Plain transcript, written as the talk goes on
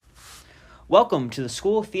Welcome to the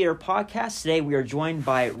School of Theater podcast. Today we are joined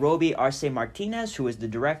by Roby Arce Martinez, who is the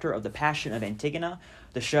director of The Passion of Antigona.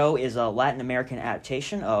 The show is a Latin American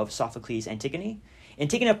adaptation of Sophocles' Antigone.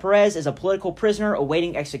 Antigona Perez is a political prisoner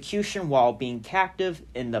awaiting execution while being captive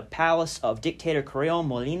in the palace of dictator Carrion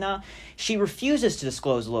Molina. She refuses to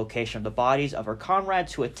disclose the location of the bodies of her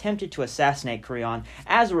comrades who attempted to assassinate Carrion.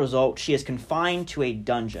 As a result, she is confined to a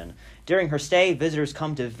dungeon. During her stay, visitors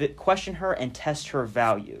come to question her and test her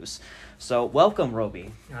values. So, welcome,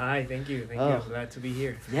 Roby. Hi, thank you. I'm glad to be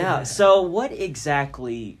here. Yeah. So, what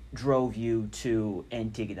exactly drove you to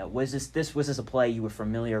Antigona? Was this a play you were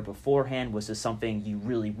familiar beforehand? Was this something you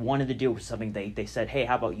really wanted to do? Was something they said, hey,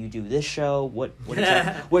 how about you do this show? What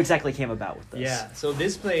exactly came about with this? Yeah. So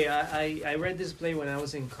this play, I read this play when I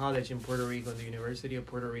was in college in Puerto Rico, the University of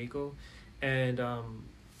Puerto Rico, and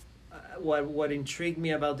what intrigued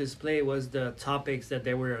me about this play was the topics that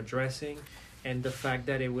they were addressing, and the fact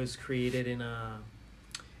that it was created in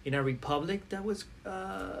a republic that was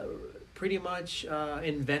pretty much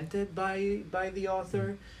invented by the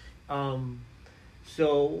author.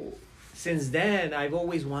 So since then, I've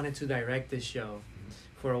always wanted to direct this show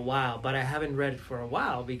for a while, but I haven't read it for a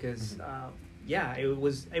while because it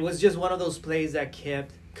was just one of those plays that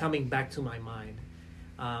kept coming back to my mind.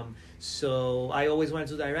 So I always wanted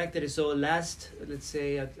to direct it. So let's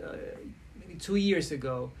say maybe 2 years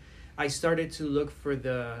ago, I started to look for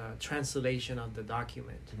the translation of the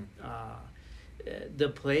document. The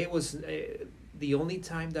play was the only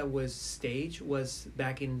time that was staged was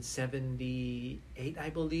back in '78, I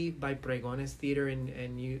believe, by Pregones Theater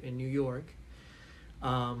in New York.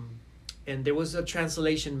 And there was a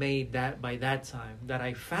translation made by that time that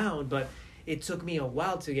I found, but it took me a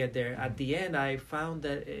while to get there. At the end, I found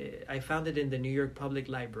it in the New York Public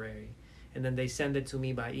Library. And then they sent it to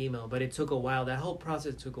me by email, but it took a while. That whole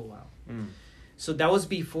process took a while. So that was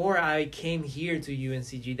before I came here to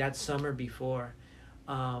UNCG, that summer before.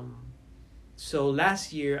 So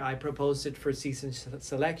last year I proposed it for season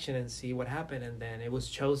selection and see what happened, and then it was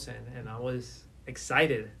chosen, and I was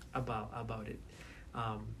excited about it.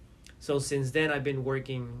 So since then I've been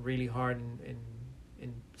working really hard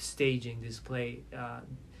in staging this play.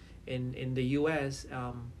 In the U.S.,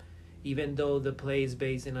 even though the play is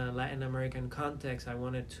based in a Latin American context, I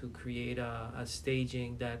wanted to create a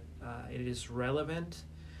staging that it is relevant.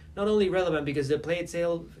 Not only relevant because the play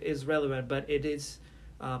itself is relevant, but it is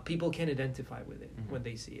people can identify with it when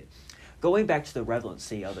they see it. Going back to the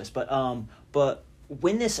relevancy of this, but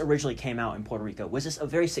when this originally came out in Puerto Rico, was this a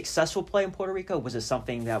very successful play in Puerto Rico? Was it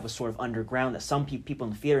something that was sort of underground that some people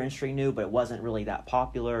in the theater industry knew, but it wasn't really that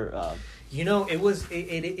popular?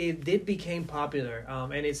 It did become popular,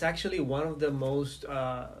 and it's actually one of the most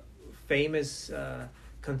famous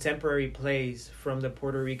contemporary plays from the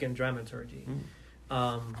Puerto Rican dramaturgy.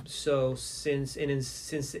 So since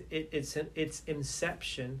its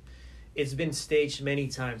inception, it's been staged many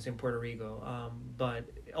times in Puerto Rico, but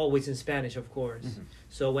always in Spanish, of course.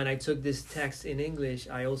 So when I took this text in English,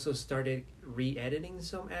 I also started re-editing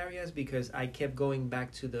some areas because I kept going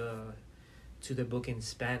back to the book in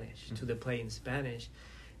Spanish, to the play in Spanish.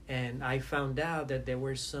 And I found out that there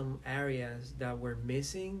were some areas that were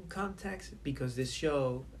missing context because this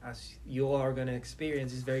show, as you all are going to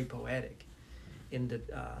experience, is very poetic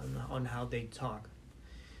on how they talk.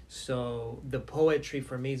 So the poetry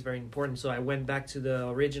for me is very important. So I went back to the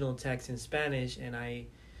original text in Spanish and I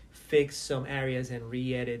fixed some areas and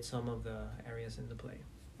re-edited some of the areas in the play.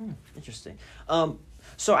 Interesting.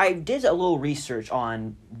 So I did a little research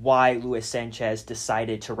on why Luis Sanchez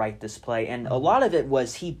decided to write this play, and a lot of it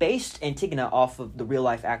was he based Antigona off of the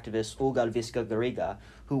real-life activist Olga Visca Garriga,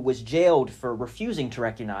 who was jailed for refusing to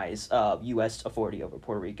recognize U.S. authority over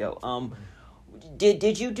Puerto Rico.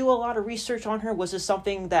 Did you do a lot of research on her? Was this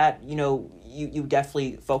something that you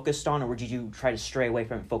definitely focused on, or did you try to stray away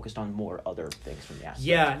from it and focused on more other things from the aspect?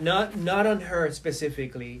 Yeah, not on her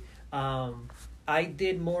specifically. I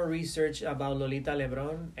did more research about Lolita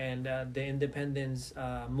Lebron and the independence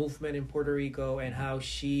movement in Puerto Rico and how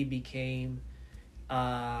she became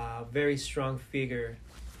a very strong figure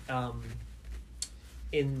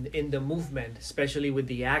in the movement, especially with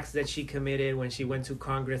the acts that she committed when she went to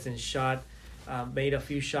Congress and made a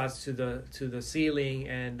few shots to the ceiling,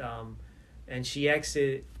 and she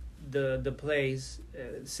exited the place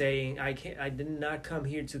saying, I did not come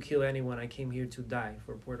here to kill anyone, I came here to die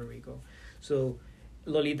for Puerto Rico. So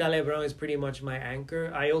Lolita Lebron is pretty much my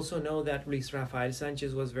anchor. I also know that Luis Rafael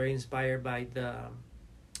Sanchez was very inspired by the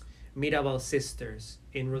Mirabal sisters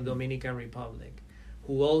in the Dominican Republic,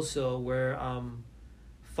 who also were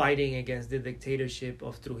fighting against the dictatorship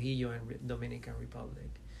of Trujillo in Dominican Republic.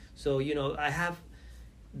 So, I have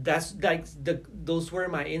that's like those were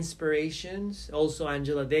my inspirations. Also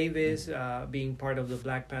Angela Davis, being part of the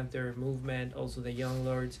Black Panther movement, also the Young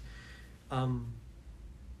Lords.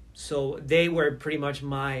 So they were pretty much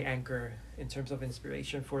my anchor in terms of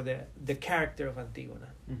inspiration for the character of Antigona.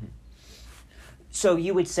 Mm-hmm. So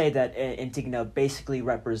you would say that Antigona basically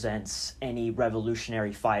represents any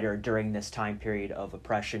revolutionary fighter during this time period of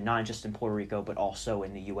oppression, not just in Puerto Rico, but also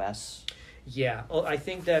in the U.S.? Yeah, I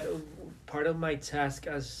think that part of my task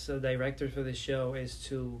as a director for the show is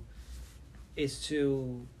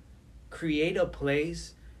to create a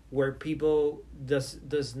place where people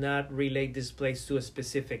does not relate this place to a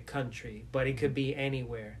specific country, but it could be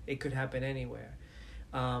anywhere. It could happen anywhere.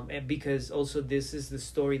 And because also this is the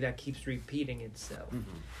story that keeps repeating itself,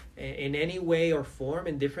 in any way or form,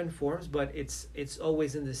 in different forms, but it's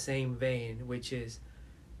always in the same vein, which is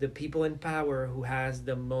the people in power who has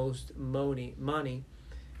the most money,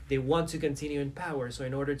 they want to continue in power. So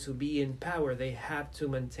in order to be in power, they have to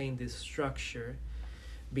maintain this structure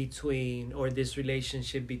between, or this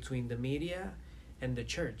relationship between the media and the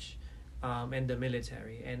church, and the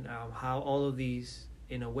military, and how all of these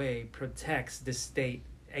in a way protects the state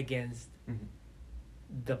against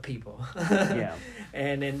the people. Yeah.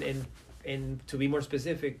 And to be more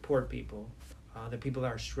specific, poor people, the people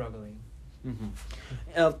that are struggling.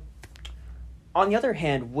 On the other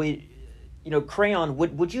hand, Crayon,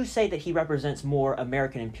 would you say that he represents more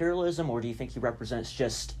American imperialism, or do you think he represents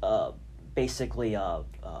just basically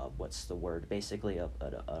what's the word? Basically a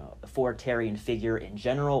authoritarian figure in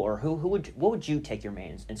general, or what would you take your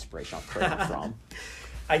main inspiration of Crayon from?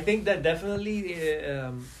 I think that definitely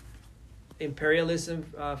imperialism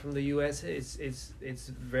from the U.S. it's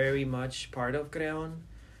very much part of Crayon,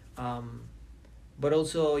 but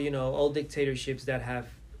also all dictatorships that have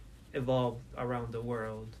evolved around the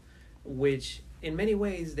world, which in many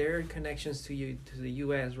ways there are connections to the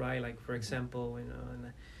U.S., right? Like for example,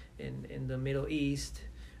 in the Middle East,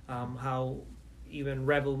 how even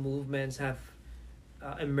rebel movements have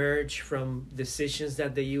emerged from decisions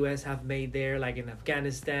that the U.S. have made there, like in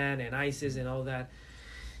Afghanistan and ISIS and all that.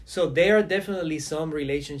 So there are definitely some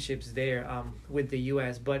relationships there with the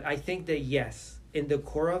U.S. But I think that, yes, in the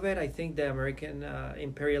core of it, I think the American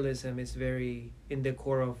imperialism is very in the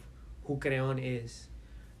core of who Crayon is.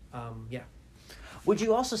 Yeah. Would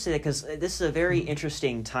you also say that, because this is a very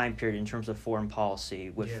interesting time period in terms of foreign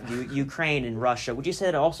policy with Ukraine and Russia, would you say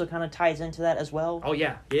that it also kind of ties into that as well? Oh,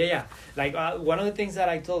 yeah. Like one of the things that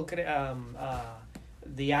I told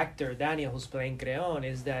the actor, Daniel, who's playing Crayon,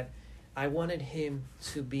 is that I wanted him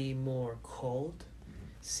to be more cold,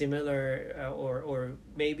 similar, or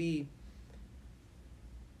maybe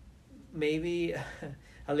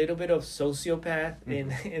a little bit of sociopath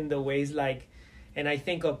in the ways like, and I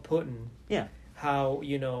think of Putin. Yeah. How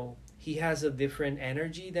he has a different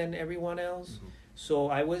energy than everyone else. So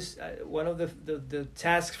I was one of the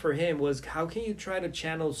tasks for him was, how can you try to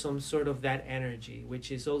channel some sort of that energy,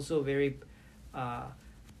 which is also very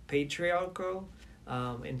patriarchal,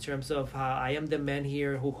 in terms of how I am the man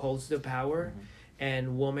here who holds the power,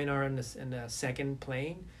 and women are in the second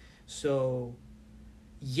plane. So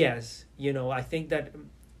yes, I think that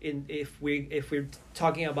if we're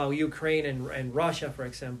talking about Ukraine and Russia, for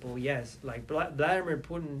example, yes, like Vladimir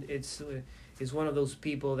Putin, is one of those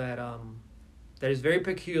people that is very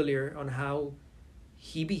peculiar on how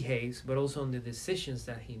he behaves, but also on the decisions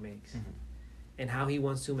that he makes, and how he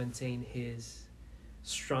wants to maintain his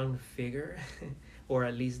strong figure, or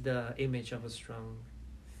at least the image of a strong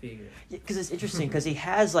figure. Because it's interesting, because he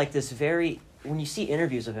has like this when you see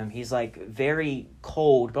interviews of him, he's like very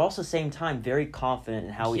cold, but also at the same time very confident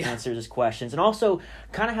in how he answers his questions, and also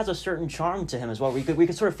kind of has a certain charm to him as well. We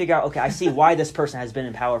could sort of figure out, okay, I see why this person has been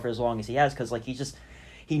in power for as long as he has, because like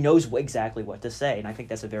he knows exactly what to say, and I think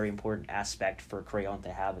that's a very important aspect for Crayon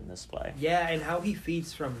to have in this play. Yeah, and how he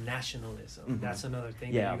feeds from nationalism. That's another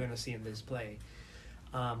thing that you're going to see in this play,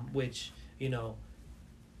 which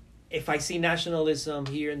if I see nationalism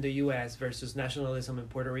here in the U.S. versus nationalism in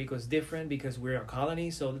Puerto Rico is different, because we're a colony.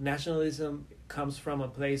 So nationalism comes from a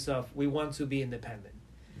place of we want to be independent.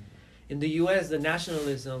 In the U.S., the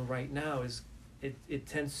nationalism right now it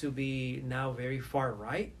tends to be now very far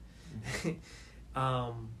right,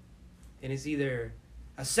 and it's either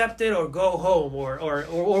accept it or go home, or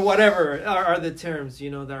whatever are the terms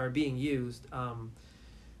that are being used.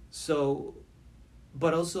 So.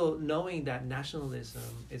 But also knowing that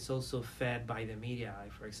nationalism is also fed by the media,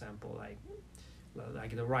 like for example,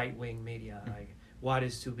 like the right-wing media, like what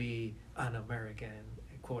is to be an American,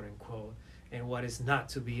 quote unquote, and what is not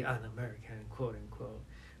to be an American, quote unquote.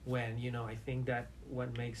 when, you know, I think that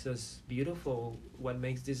what makes us beautiful, what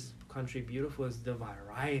makes this country beautiful is the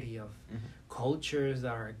variety of cultures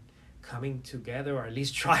that are coming together, or at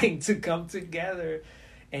least trying to come together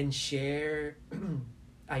and share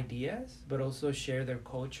ideas, but also share their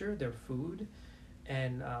culture, their food.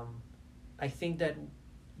 And I think that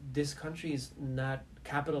this country is not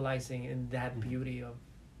capitalizing in that beauty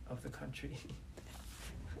of the country.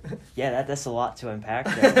 Yeah, that's a lot to unpack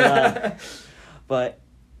there. But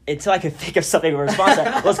until I could think of something in response to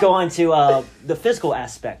that, let's go on to the physical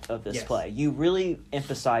aspect of this play. You really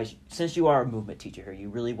emphasize, since you are a movement teacher here, you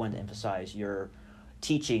really want to emphasize your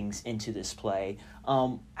teachings into this play.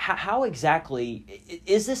 How exactly,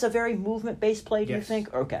 is this a very movement-based play, do you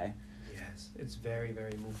think? Okay. Yes, it's very,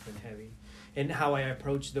 very movement-heavy. And how I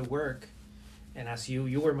approach the work, and as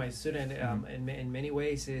you were my student, in many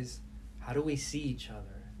ways, is how do we see each other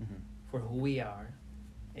for who we are,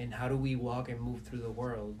 and how do we walk and move through the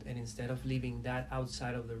world? And instead of leaving that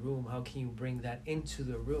outside of the room, how can you bring that into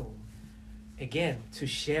the room? Again, to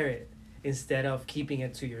share it, instead of keeping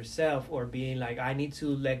it to yourself or being like, I need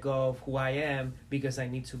to let go of who I am because I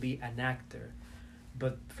need to be an actor.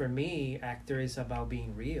 But for me, actor is about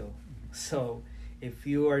being real. So if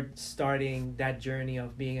you are starting that journey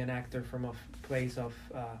of being an actor from a place of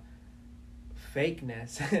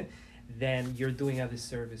fakeness, then you're doing a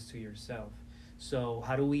disservice to yourself. So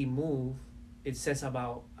how do we move? It says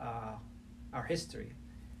about our history,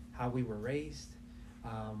 how we were raised,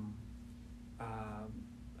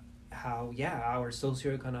 how our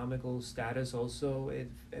socioeconomical status also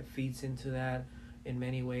it feeds into that in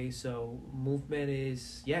many ways. So movement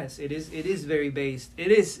is it is very based.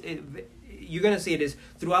 You're gonna see it is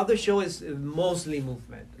throughout the show is mostly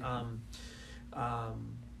movement.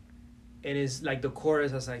 It is like the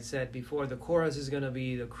chorus, as I said before. The chorus is gonna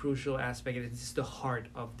be the crucial aspect. It's the heart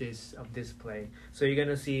of this play. So you're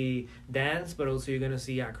gonna see dance, but also you're gonna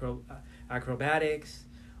see acrobatics.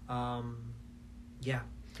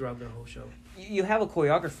 Throughout the whole show. You have a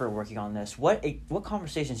choreographer working on this. What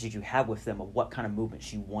conversations did you have with them of what kind of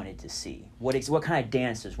movements you wanted to see? What kind of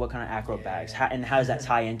dances? What kind of acrobatics? And how does that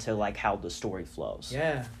tie into like how the story flows?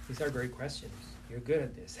 Yeah, these are great questions. You're good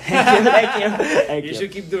at this. Thank you. You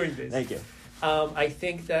should keep doing this. Thank you. I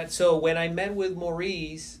think that, so when I met with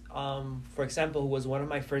Maurice, for example, who was one of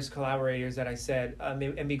my first collaborators that I said,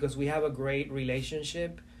 and because we have a great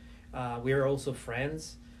relationship, we are also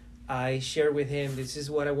friends, I shared with him, this is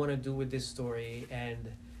what I want to do with this story,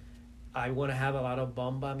 and I want to have a lot of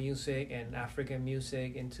bomba music and African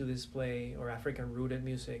music into this play, or African rooted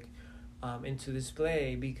music into this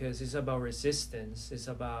play, because it's about resistance. It's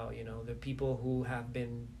about, the people who have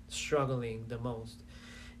been struggling the most.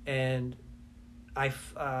 And I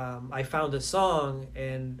found a song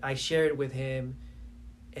and I shared it with him,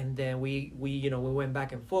 and then we went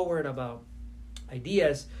back and forward about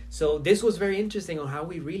ideas. So this was very interesting on how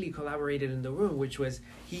we really collaborated in the room, which was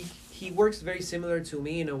he works very similar to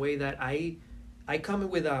me in a way that I come in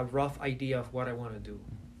with a rough idea of what I want to do,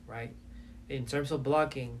 right? In terms of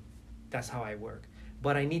blocking, that's how I work.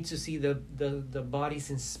 But I need to see the bodies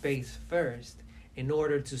in space first in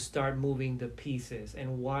order to start moving the pieces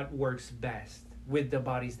and what works best with the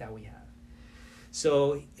bodies that we have.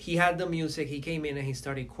 So he had the music, he came in and he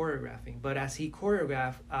started choreographing. But as he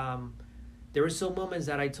choreographed, there were some moments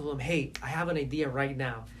that I told him, hey, I have an idea right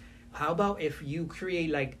now. How about if you create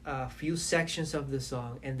like a few sections of the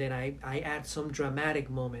song and then I add some dramatic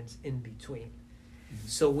moments in between.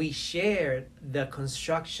 So we shared the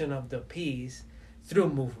construction of the piece through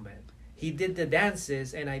movement. He did the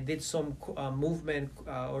dances and I did some movement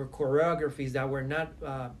or choreographies that were not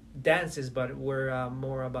dances, but were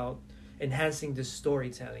more about enhancing the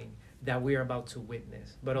storytelling that we're about to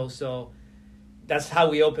witness. But also, that's how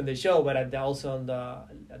we opened the show. But also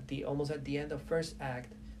almost at the end of first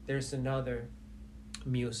act, there's another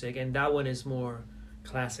music, and that one is more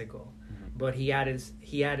classical. But he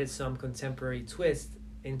added some contemporary twist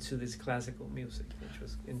into this classical music, which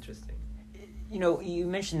was interesting. You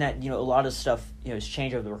mentioned that, a lot of stuff, has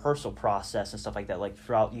changed over the rehearsal process and stuff like that. Like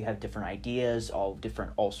throughout, you have different ideas,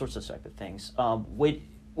 all sorts of type of things.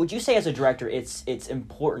 Would you say as a director, it's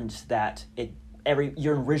important that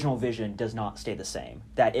your original vision does not stay the same?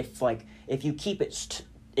 That if you keep it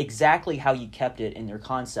exactly how you kept it in your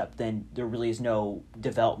concept, then there really is no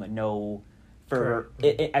development, no further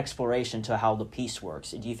exploration to how the piece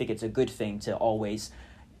works. Do you think it's a good thing to always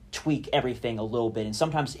tweak everything a little bit and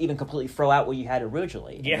sometimes even completely throw out what you had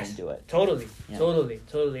originally and then do it? Totally.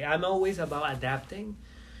 I'm always about adapting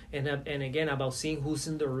and again about seeing who's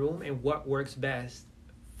in the room and what works best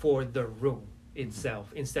for the room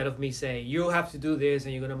itself. Instead of me saying, you have to do this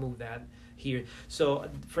and you're going to move that here. So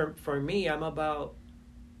for me, I'm about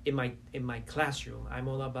in my classroom, I'm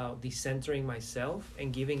all about decentering myself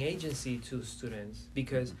and giving agency to students,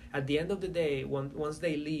 because at the end of the day, once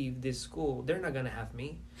they leave this school, they're not gonna have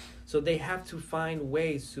me, so they have to find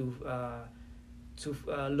ways to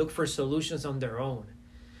look for solutions on their own.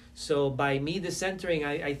 So by me decentering,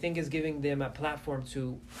 I think is giving them a platform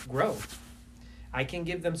to grow. I can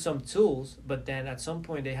give them some tools, but then at some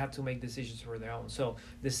point they have to make decisions for their own. So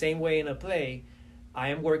the same way in a play, I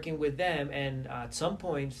am working with them, and at some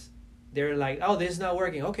points they're like, oh, this is not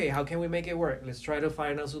working. Okay, how can we make it work? Let's try to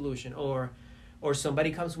find a solution. Or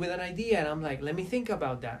somebody comes with an idea, and I'm like, let me think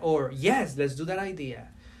about that. Or yes, let's do that idea.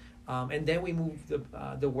 And then we move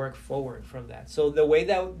the work forward from that. So the way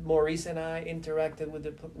that Maurice and I interacted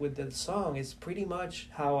with the song is pretty much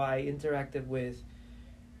how I interacted with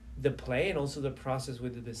the play, and also the process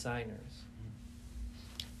with the designers.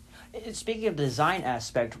 Speaking of the design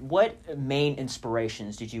aspect, what main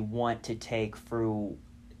inspirations did you want to take through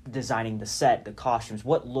designing the set, the costumes?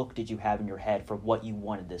 What look did you have in your head for what you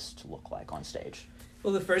wanted this to look like on stage?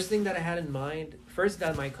 Well, the first thing that I had in mind,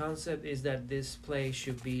 that my concept is that this play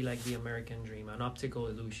should be like the American dream, an optical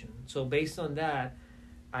illusion. So based on that,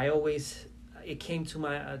 it came to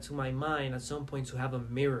my mind at some point to have a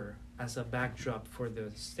mirror as a backdrop for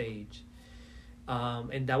the stage.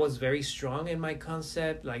 And that was very strong in my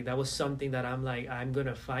concept. Like, that was something that I'm like, I'm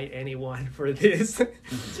gonna fight anyone for this.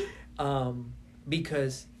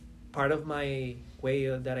 Because part of my way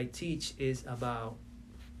that I teach is about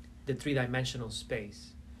the 3-dimensional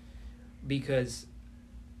space, because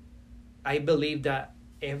I believe that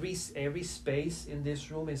every space in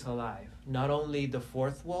this room is alive, not only the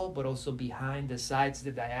fourth wall but also behind, the sides,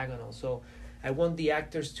 the diagonal. So I want the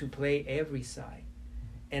actors to play every side,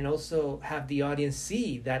 and also have the audience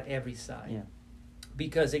see that every side. Yeah.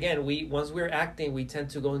 Because again, once we're acting, we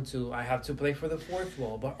tend to go into, I have to play for the fourth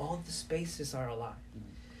wall, but all the spaces are alive.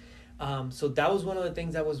 So that was one of the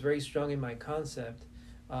things that was very strong in my concept.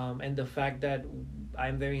 And the fact that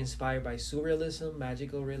I'm very inspired by surrealism,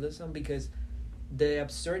 magical realism, because the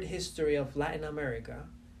absurd history of Latin America,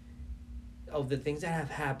 of the things that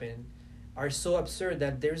have happened, are so absurd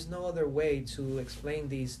that there's no other way to explain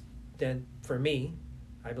these than, for me,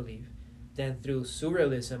 I believe, than through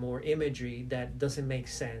surrealism or imagery that doesn't make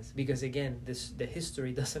sense. Because again, the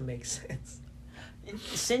history doesn't make sense.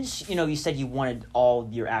 Since, you said you wanted all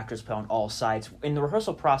your actors to play on all sides, in the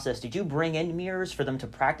rehearsal process, did you bring in mirrors for them to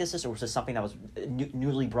practice this, or was this something that was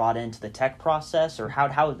newly brought into the tech process, or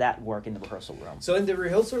how would that work in the rehearsal room? So in the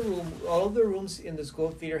rehearsal room, all of the rooms in the School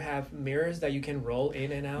of Theater have mirrors that you can roll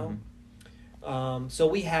in and out. Mm-hmm. So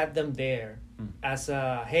we had them there as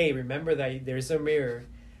a, hey, remember that there's a mirror,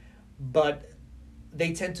 but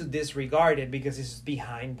they tend to disregard it because it's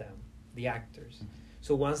behind them, the actors. Mm-hmm.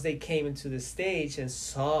 So once they came into the stage and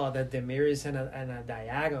saw that the mirror is in a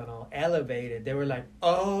diagonal, elevated, they were like,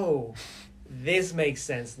 oh, this makes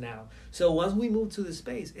sense now. So once we move to the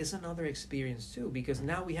space, it's another experience too, because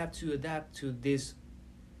now we have to adapt to this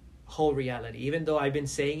whole reality. Even though I've been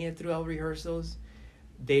saying it throughout rehearsals,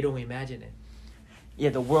 they don't imagine it. Yeah,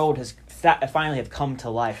 the world has finally have come to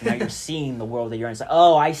life. Now you're seeing the world that you're in. It's like,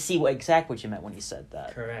 oh, I see exactly what you meant when you said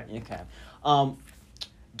that. Correct. Okay.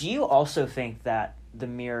 Do you also think that the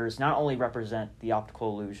mirrors not only represent the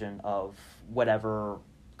optical illusion of whatever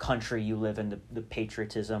country you live in, the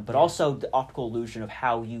patriotism, but also the optical illusion of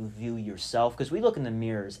how you view yourself? Because we look in the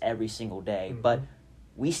mirrors every single day, but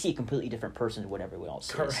we see a completely different person than what everyone else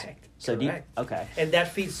sees. Correct. So Correct. Okay. And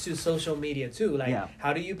that feeds to social media too. Like,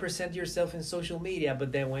 how do you present yourself in social media?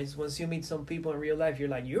 But then once you meet some people in real life, you're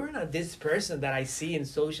like, you're not this person that I see in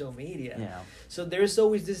social media. Yeah. So there's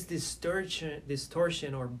always this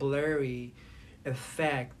distortion or blurry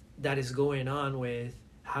effect that is going on with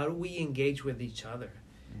how do we engage with each other,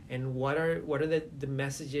 and what are the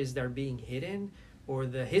messages that are being hidden, or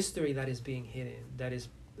the history that is being hidden, that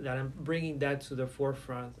I'm bringing that to the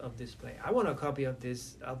forefront of this play. I want a copy of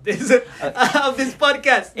this of this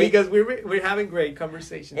podcast, because we're having great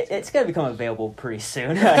conversations. It's going to become available pretty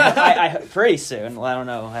soon. Pretty soon. Well, I don't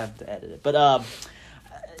know. I have to edit it, but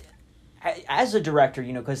as a director,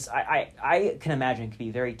 because I can imagine it could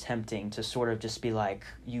be very tempting to sort of just be like,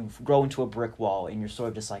 you grow into a brick wall and you're sort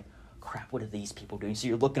of just like, crap, what are these people doing? So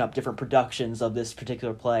you're looking up different productions of this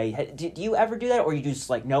particular play. Do you ever do that? Or you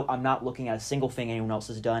just like, nope, I'm not looking at a single thing anyone else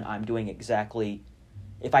has done. I'm doing exactly,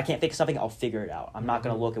 if I can't fix something, I'll figure it out. I'm not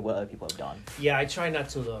going to look at what other people have done. Yeah, I try not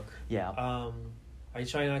to look. Yeah. I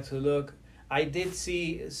try not to look. I did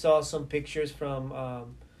saw some pictures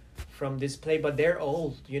from this play, but they're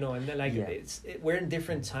old, and then we're in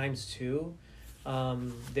different times too.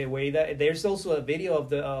 The way that there's also a video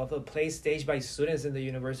of a play staged by students in the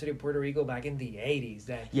University of Puerto Rico back in the 80s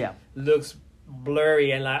that looks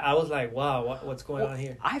blurry, and I was like, wow, what's going on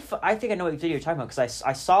here? I think I know what video you're talking about, because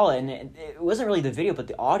I saw it, and it wasn't really the video, but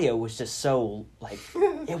the audio was just so like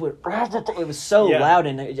it was so loud,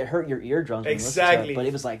 and it hurt your eardrums. Exactly. But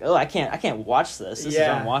it was like, oh, I can't watch this. This is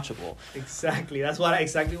unwatchable. Exactly. That's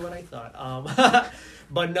exactly what I thought.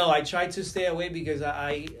 But no, I try to stay away because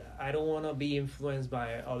I don't want to be influenced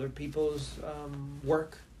by other people's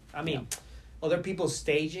work. I mean. Yeah. Other people's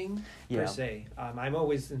staging, per se. I'm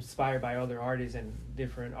always inspired by other artists and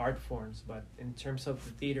different art forms, but in terms of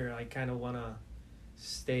the theater, I kind of want to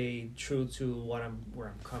stay true to where I'm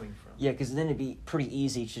coming from. Yeah, because then it'd be pretty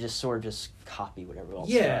easy to just sort of just copy whatever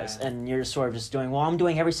else does, and you're just sort of just doing. Well, I'm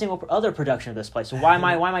doing every single other production of this place, so why am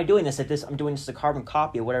I doing this? I'm doing just a carbon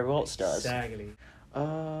copy of whatever else does. Exactly.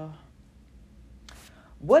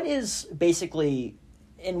 What is basically,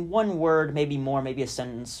 in one word, maybe more, maybe a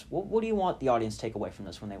sentence, what do you want the audience to take away from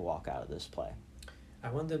this when they walk out of this play?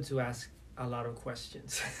 I want them to ask a lot of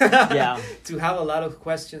questions. Yeah. To have a lot of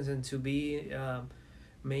questions and to be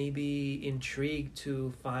maybe intrigued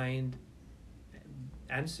to find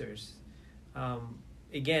answers.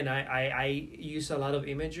 Again, I use a lot of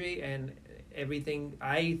imagery and everything.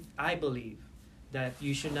 I believe that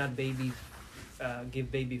you should not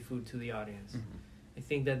give baby food to the audience. Mm-hmm. I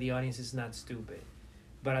think that the audience is not stupid.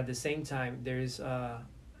 But at the same time, there is a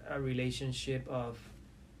relationship of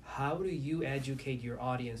how do you educate your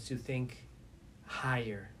audience to think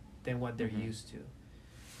higher than what they're used to?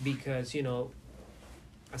 Because,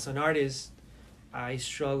 as an artist, I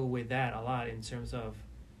struggle with that a lot in terms of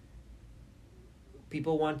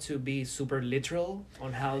people want to be super literal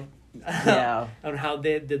on how on how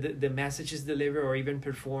the message is delivered or even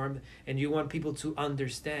performed, and you want people to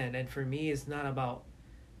understand. And for me, it's not about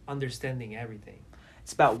understanding everything.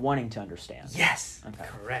 It's about wanting to understand. Yes. Okay.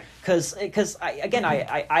 Correct. Because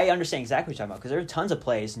I understand exactly what you're talking about, because there are tons of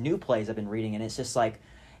new plays I've been reading, and it's just like,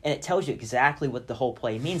 and it tells you exactly what the whole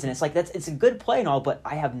play means, and it's like, it's a good play and all, but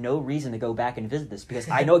I have no reason to go back and visit this because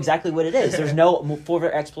I know exactly what it is. There's no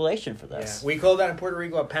further explanation for this. Yeah. We call that in Puerto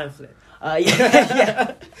Rico a pamphlet.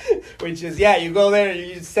 Yeah. Which is, you go there and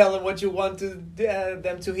you tell them what you want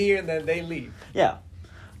them to hear, and then they leave. Yeah.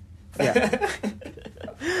 Yeah.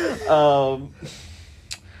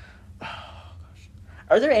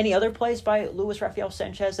 Are there any other plays by Luis Rafael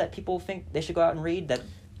Sanchez that people think they should go out and read?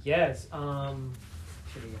 Yes.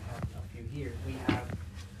 Actually, I have a few here.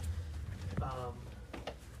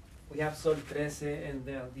 We have Sol 13, and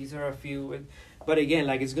these are a few. But again,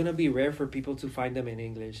 it's gonna be rare for people to find them in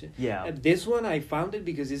English. Yeah. This one I found it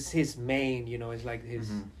because it's his main. It's like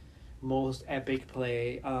his most epic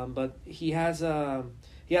play. But he has a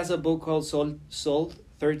book called Sol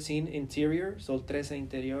 13 Interior, Sol 13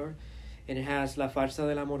 Interior. And it has La Farsa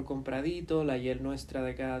del Amor Compradito, La Hiel Nuestra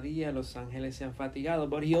de Cada Día, Los Ángeles Se Han Fatigado.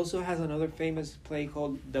 But he also has another famous play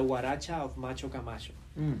called The Guaracha of Macho Camacho.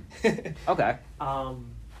 Okay.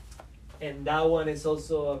 And that one is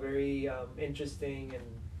also a very interesting and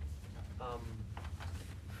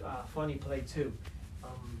funny play too.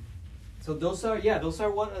 So those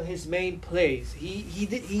are one of his main plays.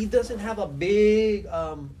 He doesn't have a big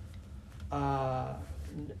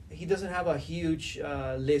he doesn't have a huge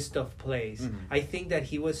list of plays. Mm-hmm. I think that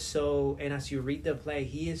he was so, and as you read the play,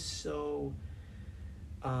 he is so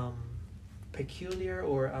peculiar,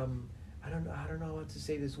 or I don't know how to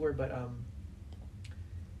say this word, but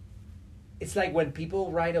it's like when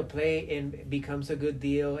people write a play and it becomes a good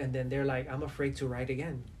deal, and then they're like, I'm afraid to write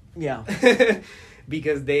again. Yeah.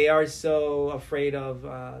 Because they are so afraid of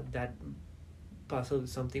that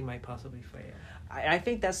something might possibly fail. I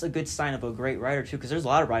think that's a good sign of a great writer too, because there's a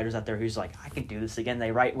lot of writers out there who's like, I can do this again.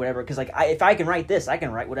 They write whatever, because if I can write this, I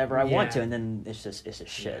can write whatever I want to, and then it's just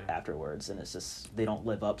shit afterwards, and it's just they don't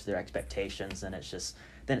live up to their expectations, and then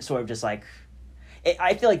it's sort of just like,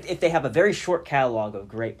 I feel like if they have a very short catalog of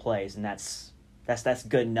great plays, and that's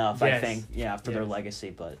good enough. Yes. I think for their legacy,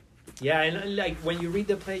 but and when you read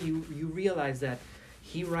the play, you realize that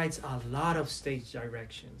he writes a lot of stage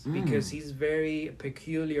directions because he's very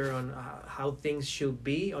peculiar on how things should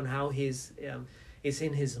be, on how it's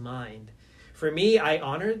in his mind. For me, I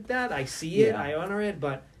honored that. I see it. I honor it.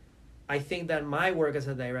 But I think that my work as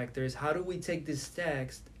a director is how do we take this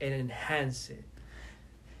text and enhance it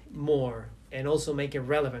more and also make it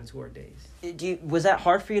relevant to our days. Was that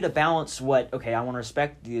hard for you to balance I want to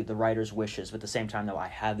respect the writer's wishes, but at the same time, though, I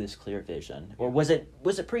have this clear vision? Or was it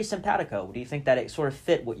pretty simpatico? Do you think that it sort of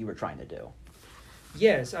fit what you were trying to do?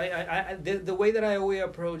 Yes, the way that I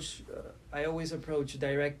always approach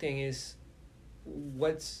directing is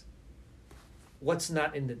what's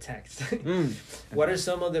not in the text. Okay. What are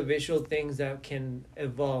some of the visual things that can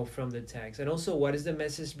evolve from the text, and also what is the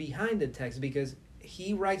message behind the text, because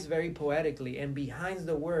he writes very poetically, and behind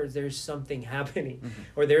the words there's something happening,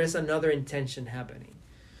 or there is another intention happening.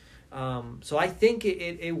 So I think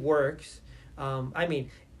it works. I mean,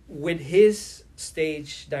 with his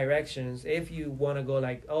stage directions, if you want to go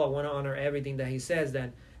like, oh, I want to honor everything that he says,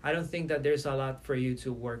 then I don't think that there's a lot for you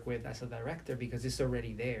to work with as a director, because it's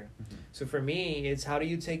already there. So for me, it's how do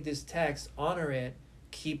you take this text, honor it,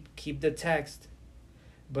 keep the text,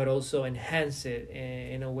 but also enhance it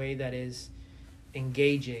in a way that is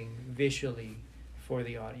engaging visually for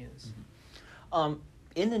the audience.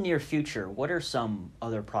 In the near future, what are some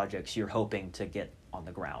other projects you're hoping to get on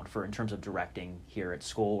the ground for in terms of directing here at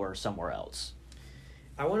school or somewhere else?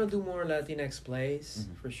 I want to do more Latinx plays,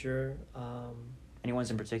 for sure. Any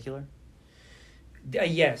ones in particular?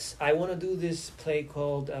 Yes, I want to do this play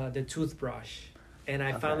called The Toothbrush, and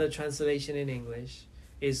I found the translation in English.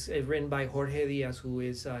 It's written by Jorge Diaz, who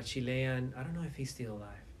is Chilean. I don't know if he's still alive.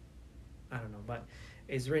 I don't know, but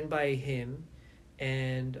it's written by him,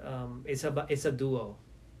 and it's a duo.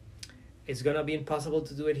 It's gonna be impossible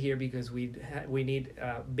to do it here because we need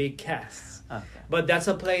big casts. Okay. But that's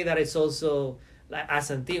a play that is also like,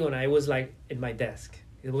 as Antigona. It was like in my desk.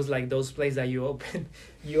 It was like those plays that you open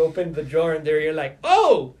the drawer and there you're like,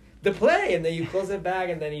 oh, the play, and then you close it back,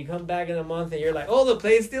 and then you come back in a month and you're like, oh, the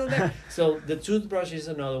play is still there. So The Toothbrush is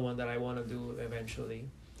another one that I want to do eventually.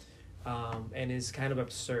 And it's kind of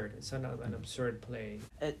absurd. It's an absurd play.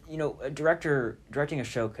 Directing a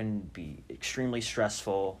show can be extremely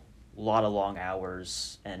stressful, a lot of long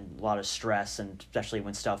hours, and a lot of stress, and especially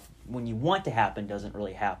when you want to happen doesn't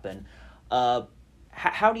really happen.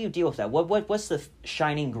 How do you deal with that? What's the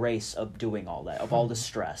shining grace of doing all that, of all the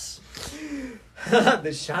stress?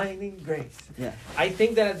 The shining grace. Yeah. I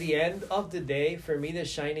think that at the end of the day, for me, the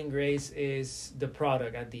shining grace is the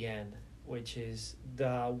product at the end, which is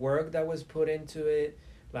the work that was put into it,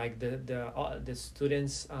 like the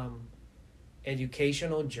students'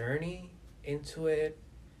 educational journey into it,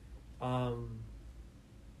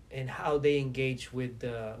 and how they engage with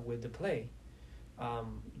the play.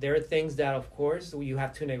 There are things that, of course, you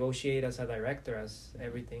have to negotiate as a director, as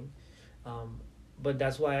everything. But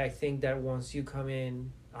that's why I think that once you come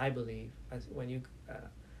in, I believe, when you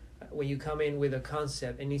come in with a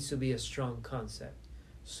concept, it needs to be a strong concept.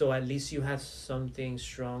 So at least you have something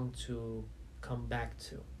strong to come back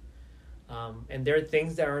to. And there are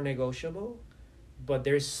things that are negotiable, but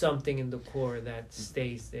there's something in the core that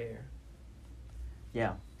stays there.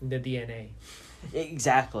 Yeah. The DNA.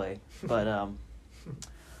 Exactly. But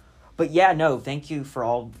yeah, no, thank you for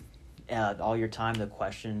all your time, the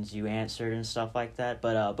questions you answered and stuff like that.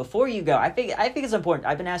 But before you go, I think it's important.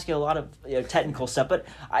 I've been asking a lot of technical stuff, but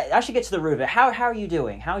I should get to the root of it. How are you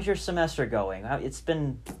doing? How's your semester going?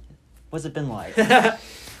 What's it been like?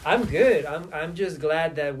 I'm good. I'm just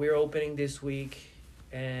glad that we're opening this week,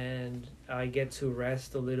 and I get to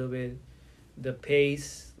rest a little bit. The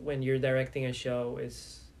pace when you're directing a show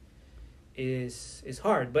is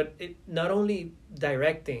hard, but it not only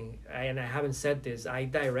directing, and I haven't said this, I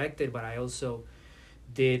directed, but I also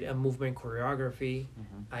did a movement choreography.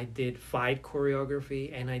 I did fight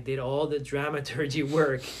choreography, and I did all the dramaturgy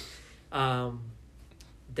work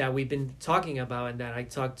that we've been talking about, and that I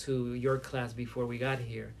talked to your class before we got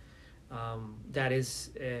here. That is,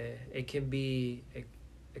 it can be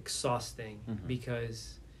exhausting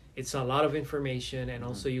because it's a lot of information, and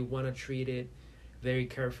also you want to treat it very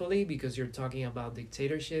carefully because you're talking about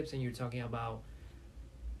dictatorships and you're talking about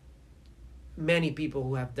many people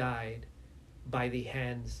who have died by the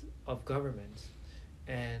hands of governments.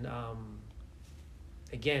 And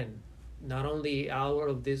again, not only out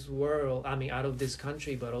of this world, out of this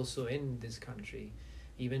country, but also in this country.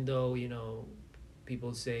 Even though,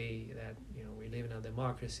 people say that, we live in a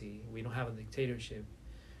democracy, we don't have a dictatorship.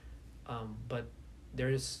 But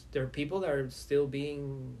there are people that are still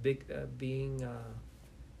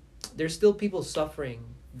there's still people suffering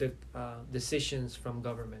the decisions from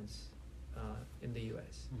governments in the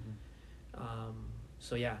U.S.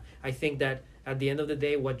 So yeah, I think that at the end of the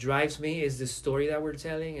day, what drives me is the story that we're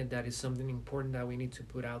telling, and that is something important that we need to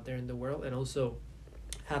put out there in the world, and also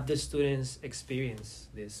have the students experience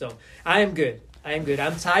this. So I am good.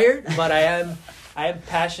 I'm tired, but I am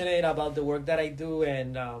passionate about the work that I do,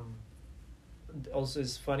 and also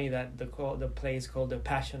it's funny that the play is called The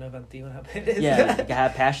Passion of Antigona. Yeah, you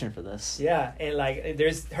have passion for this. Yeah, and like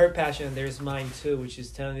there's her passion, there's mine too, which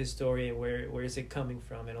is telling the story and where is it coming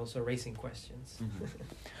from, and also raising questions.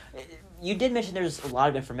 You did mention there's a lot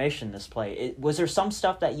of information in this play. Was there some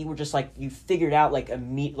stuff that you were just like you figured out like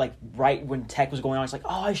right when tech was going on? It's like,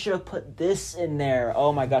 oh, I should have put this in there.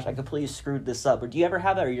 Oh my gosh, I completely screwed this up. Or do you ever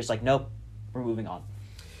have that, or you're just like, nope, we're moving on?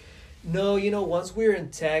 No, once we're in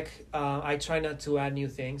tech, I try not to add new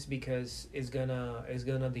things because it's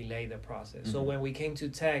gonna delay the process. So when we came to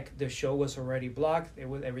tech, the show was already blocked.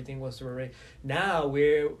 Everything was already. Now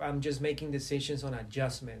I'm just making decisions on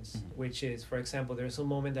adjustments, which is, for example, there's a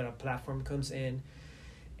moment that a platform comes in,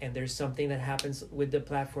 and there's something that happens with the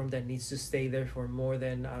platform that needs to stay there for more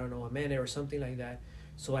than, I don't know, a minute or something like that.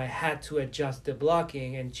 So I had to adjust the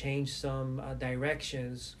blocking and change some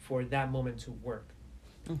directions for that moment to work.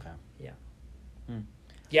 Okay. Yeah.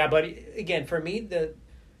 Yeah, but again, for me,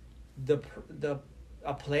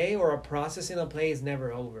 a play or a process in a play is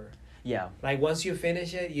never over. Yeah. Like once you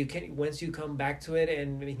finish it, once you come back to it,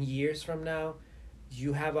 and in years from now,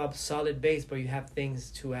 you have a solid base, but you have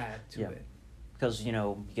things to add to it. Because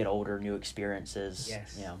you get older, new experiences.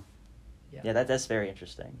 Yes. Yeah. That's very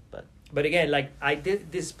interesting. But again, like I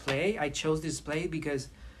chose this play because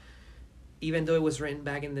even though it was written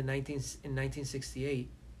back in 1968,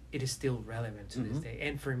 it is still relevant to this day.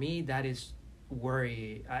 And for me, that is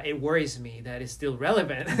it worries me that it's still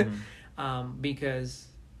relevant because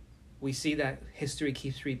we see that history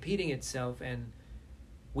keeps repeating itself and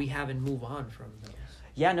we haven't moved on from those.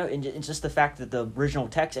 Yeah, no, and it's just the fact that the original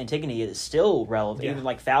text, Antigone, is still relevant. Even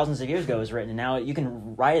like thousands of years ago it was written, and now you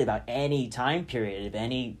can write it about any time period of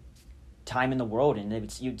any time in the world, and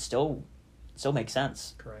you'd still make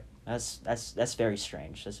sense. Correct. That's very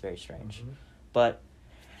strange. That's very strange. But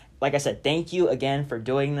like I said, thank you again for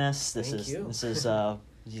doing this. This is thought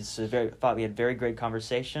we had a very great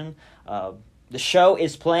conversation. The show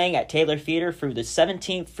is playing at Taylor Theater through the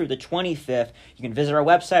 17th through the 25th. You can visit our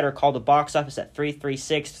website or call the box office at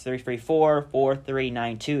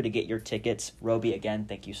 336-334-4392 to get your tickets. Roby, again,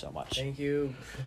 thank you so much. Thank you.